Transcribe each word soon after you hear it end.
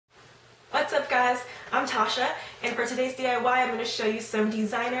guys, I'm Tasha, and for today's DIY I'm going to show you some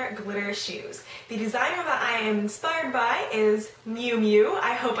designer glitter shoes. The designer that I am inspired by is Miu Miu.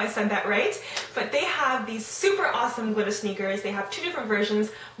 I hope I said that right. But they have these super awesome glitter sneakers. They have two different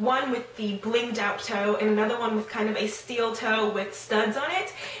versions, one with the blinged out toe and another one with kind of a steel toe with studs on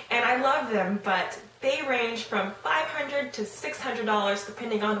it. And I love them, but they range from $500 to $600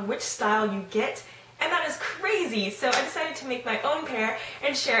 depending on which style you get. And that is crazy, so I decided to make my own pair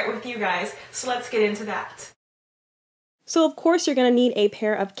and share it with you guys. So let's get into that. So of course you're going to need a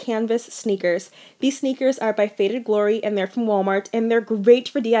pair of canvas sneakers. These sneakers are by Faded Glory and they're from Walmart, and they're great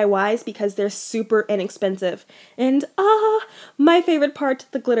for DIYs because they're super inexpensive. And my favorite part,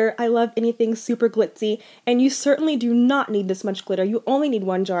 the glitter. I love anything super glitzy, and you certainly do not need this much glitter. You only need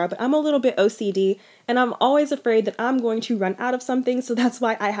one jar, but I'm a little bit OCD and I'm always afraid that I'm going to run out of something, so that's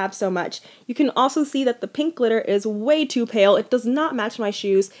why I have so much. You can also see that the pink glitter is way too pale. It does not match my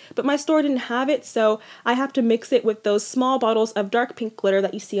shoes, but my store didn't have it, so I have to mix it with those small bottles of dark pink glitter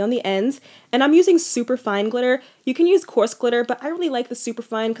that you see on the ends. And I'm using super fine glitter. You can use coarse glitter, but I really like the super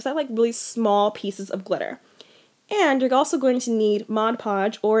fine because I like really small pieces of glitter. And you're also going to need Mod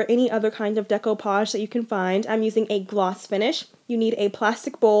Podge or any other kind of decoupage that you can find. I'm using a gloss finish. You need a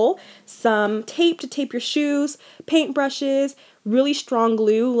plastic bowl, some tape to tape your shoes, paint brushes, really strong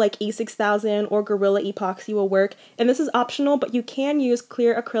glue like E6000 or Gorilla Epoxy will work. And this is optional, but you can use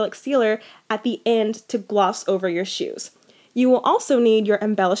clear acrylic sealer at the end to gloss over your shoes. You will also need your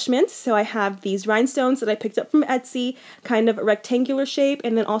embellishments. So I have these rhinestones that I picked up from Etsy, kind of a rectangular shape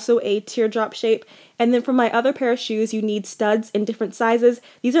and then also a teardrop shape. And then for my other pair of shoes, you need studs in different sizes.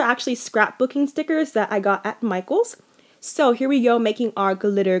 These are actually scrapbooking stickers that I got at Michael's. So here we go, making our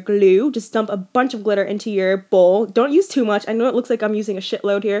glitter glue. Just dump a bunch of glitter into your bowl. Don't use too much. I know it looks like I'm using a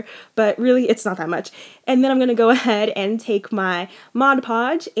shitload here, but really it's not that much. And then I'm going to go ahead and take my Mod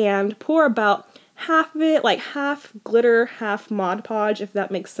Podge and pour about half of it, like half glitter, half Mod Podge, if that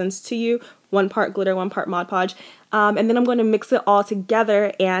makes sense to you. 1 part glitter, 1 part Mod Podge. And then I'm going to mix it all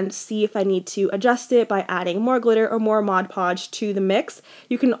together and see if I need to adjust it by adding more glitter or more Mod Podge to the mix.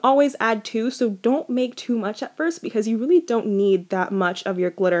 You can always add 2, so don't make too much at first because you really don't need that much of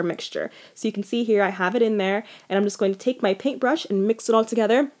your glitter mixture. So you can see here I have it in there, and I'm just going to take my paintbrush and mix it all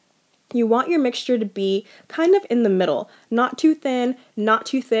together. You want your mixture to be kind of in the middle, not too thin, not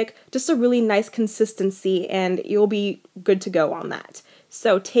too thick, just a really nice consistency, and you'll be good to go on that.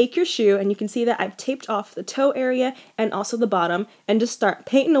 So take your shoe, and you can see that I've taped off the toe area and also the bottom, and just start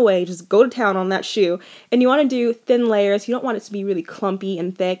painting away. Just go to town on that shoe. And you want to do thin layers. You don't want it to be really clumpy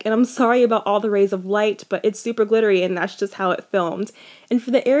and thick. And I'm sorry about all the rays of light, but it's super glittery, and that's just how it filmed. And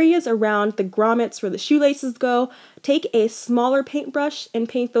for the areas around the grommets where the shoelaces go, take a smaller paintbrush and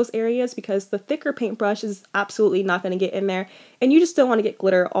paint those areas because the thicker paintbrush is absolutely not going to get in there, and you just don't want to get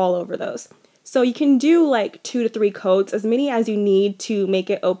glitter all over those. So you can do like 2 to 3 coats, as many as you need to make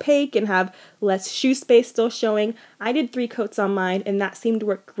it opaque and have less shoe space still showing. I did 3 coats on mine, and that seemed to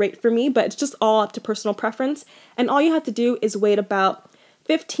work great for me, but it's just all up to personal preference. And all you have to do is wait about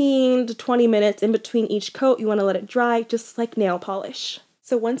 15 to 20 minutes in between each coat. You want to let it dry, just like nail polish.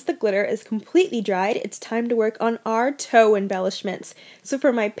 So once the glitter is completely dried, it's time to work on our toe embellishments. So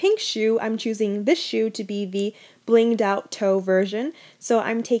for my pink shoe, I'm choosing this shoe to be the blinged out toe version. So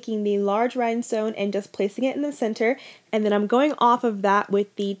I'm taking the large rhinestone and just placing it in the center, and then I'm going off of that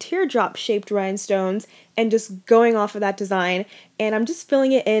with the teardrop shaped rhinestones and just going off of that design, and I'm just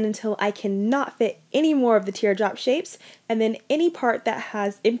filling it in until I cannot fit any more of the teardrop shapes. And then any part that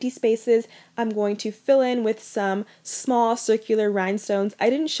has empty spaces, I'm going to fill in with some small circular rhinestones. I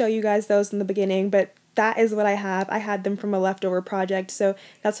didn't show you guys those in the beginning, but that is what I have. I had them from a leftover project, so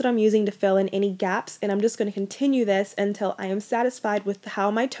that's what I'm using to fill in any gaps, and I'm just going to continue this until I am satisfied with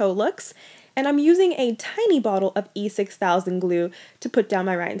how my toe looks. And I'm using a tiny bottle of E6000 glue to put down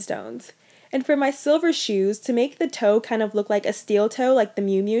my rhinestones. And for my silver shoes, to make the toe kind of look like a steel toe, like the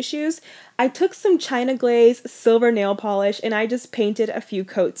Miu Miu shoes, I took some China Glaze silver nail polish and I just painted a few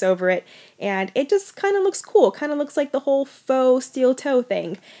coats over it. And it just kind of looks cool, kind of looks like the whole faux steel toe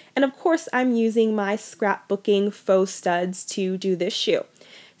thing. And of course, I'm using my scrapbooking faux studs to do this shoe.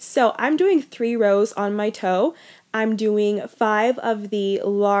 So I'm doing 3 rows on my toe. I'm doing 5 of the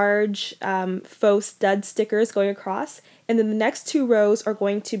large faux stud stickers going across, and then the next 2 rows are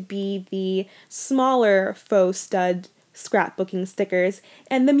going to be the smaller faux stud scrapbooking stickers.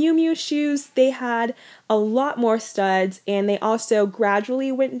 And the Miu Miu shoes, they had a lot more studs, and they also gradually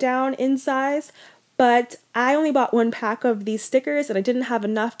went down in size, but I only bought 1 pack of these stickers, and I didn't have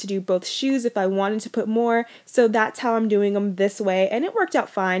enough to do both shoes if I wanted to put more, so that's how I'm doing them this way, and it worked out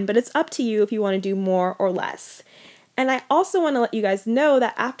fine, but it's up to you if you want to do more or less. And I also want to let you guys know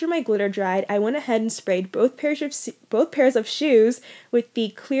that after my glitter dried, I went ahead and sprayed both pairs of shoes with the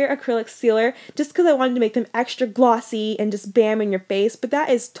clear acrylic sealer just because I wanted to make them extra glossy and just bam in your face, but that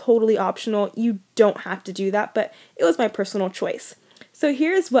is totally optional. You don't have to do that, but it was my personal choice. So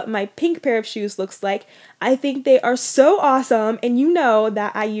here's what my pink pair of shoes looks like. I think they are so awesome, and you know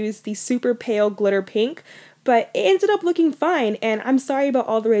that I used the super pale glitter pink, but it ended up looking fine, and I'm sorry about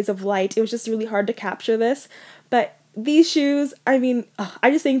all the rays of light. It was just really hard to capture this, but these shoes, I mean, I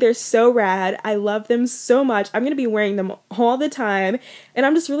just think they're so rad. I love them so much. I'm going to be wearing them all the time, and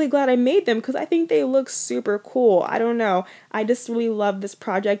I'm just really glad I made them because I think they look super cool. I don't know. I just really love this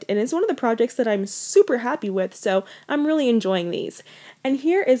project, and it's one of the projects that I'm super happy with, so I'm really enjoying these. And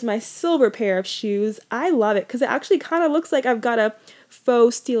here is my silver pair of shoes. I love it because it actually kind of looks like I've got a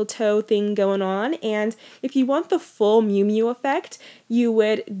faux steel toe thing going on, and if you want the full Miu Miu effect, you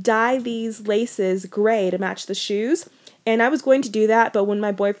would dye these laces gray to match the shoes. And I was going to do that, but when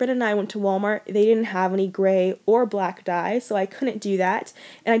my boyfriend and I went to Walmart, they didn't have any gray or black dye, so I couldn't do that.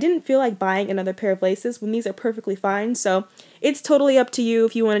 And I didn't feel like buying another pair of laces when these are perfectly fine, so it's totally up to you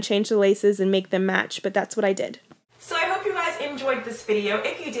if you want to change the laces and make them match, but that's what I did. So I hope you guys enjoyed this video.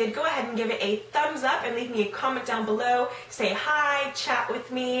 If you did, go ahead and give it a thumbs up and leave me a comment down below. Say hi, chat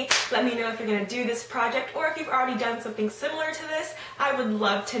with me, let me know if you're going to do this project or if you've already done something similar to this. I would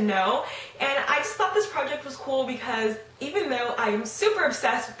love to know. And I just thought this project was cool because even though I am super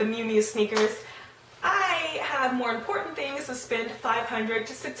obsessed with the Miu Miu sneakers, I have more important things to spend $500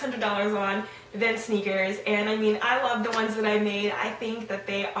 to $600 on than sneakers. And I mean, I love the ones that I made. I think that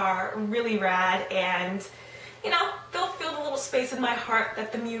they are really rad, and you know, they'll fill the little space in my heart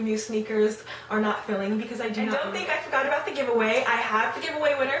that the Miu Miu sneakers are not filling, because I don't think I forgot about the giveaway. I have the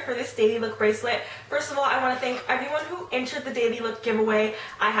giveaway winner for this Daily Look bracelet. First of all, I want to thank everyone who entered the Daily Look giveaway.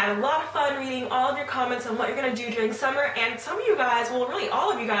 I had a lot of fun reading all of your comments on what you're going to do during summer, and some of you guys, well really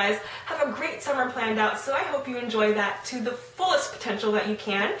all of you guys, have a great summer planned out, so I hope you enjoy that to the fullest potential that you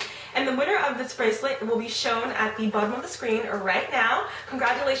can. And the winner of this bracelet will be shown at the bottom of the screen right now.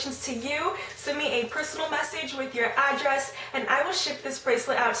 Congratulations to you. Send me a personal message with your address and I will ship this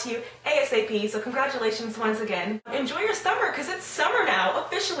bracelet out to you ASAP. So congratulations once again. Enjoy your summer, because it's summer now,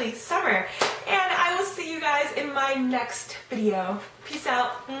 officially summer. And I will see you guys in my next video. Peace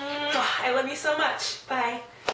out. I love you so much. Bye.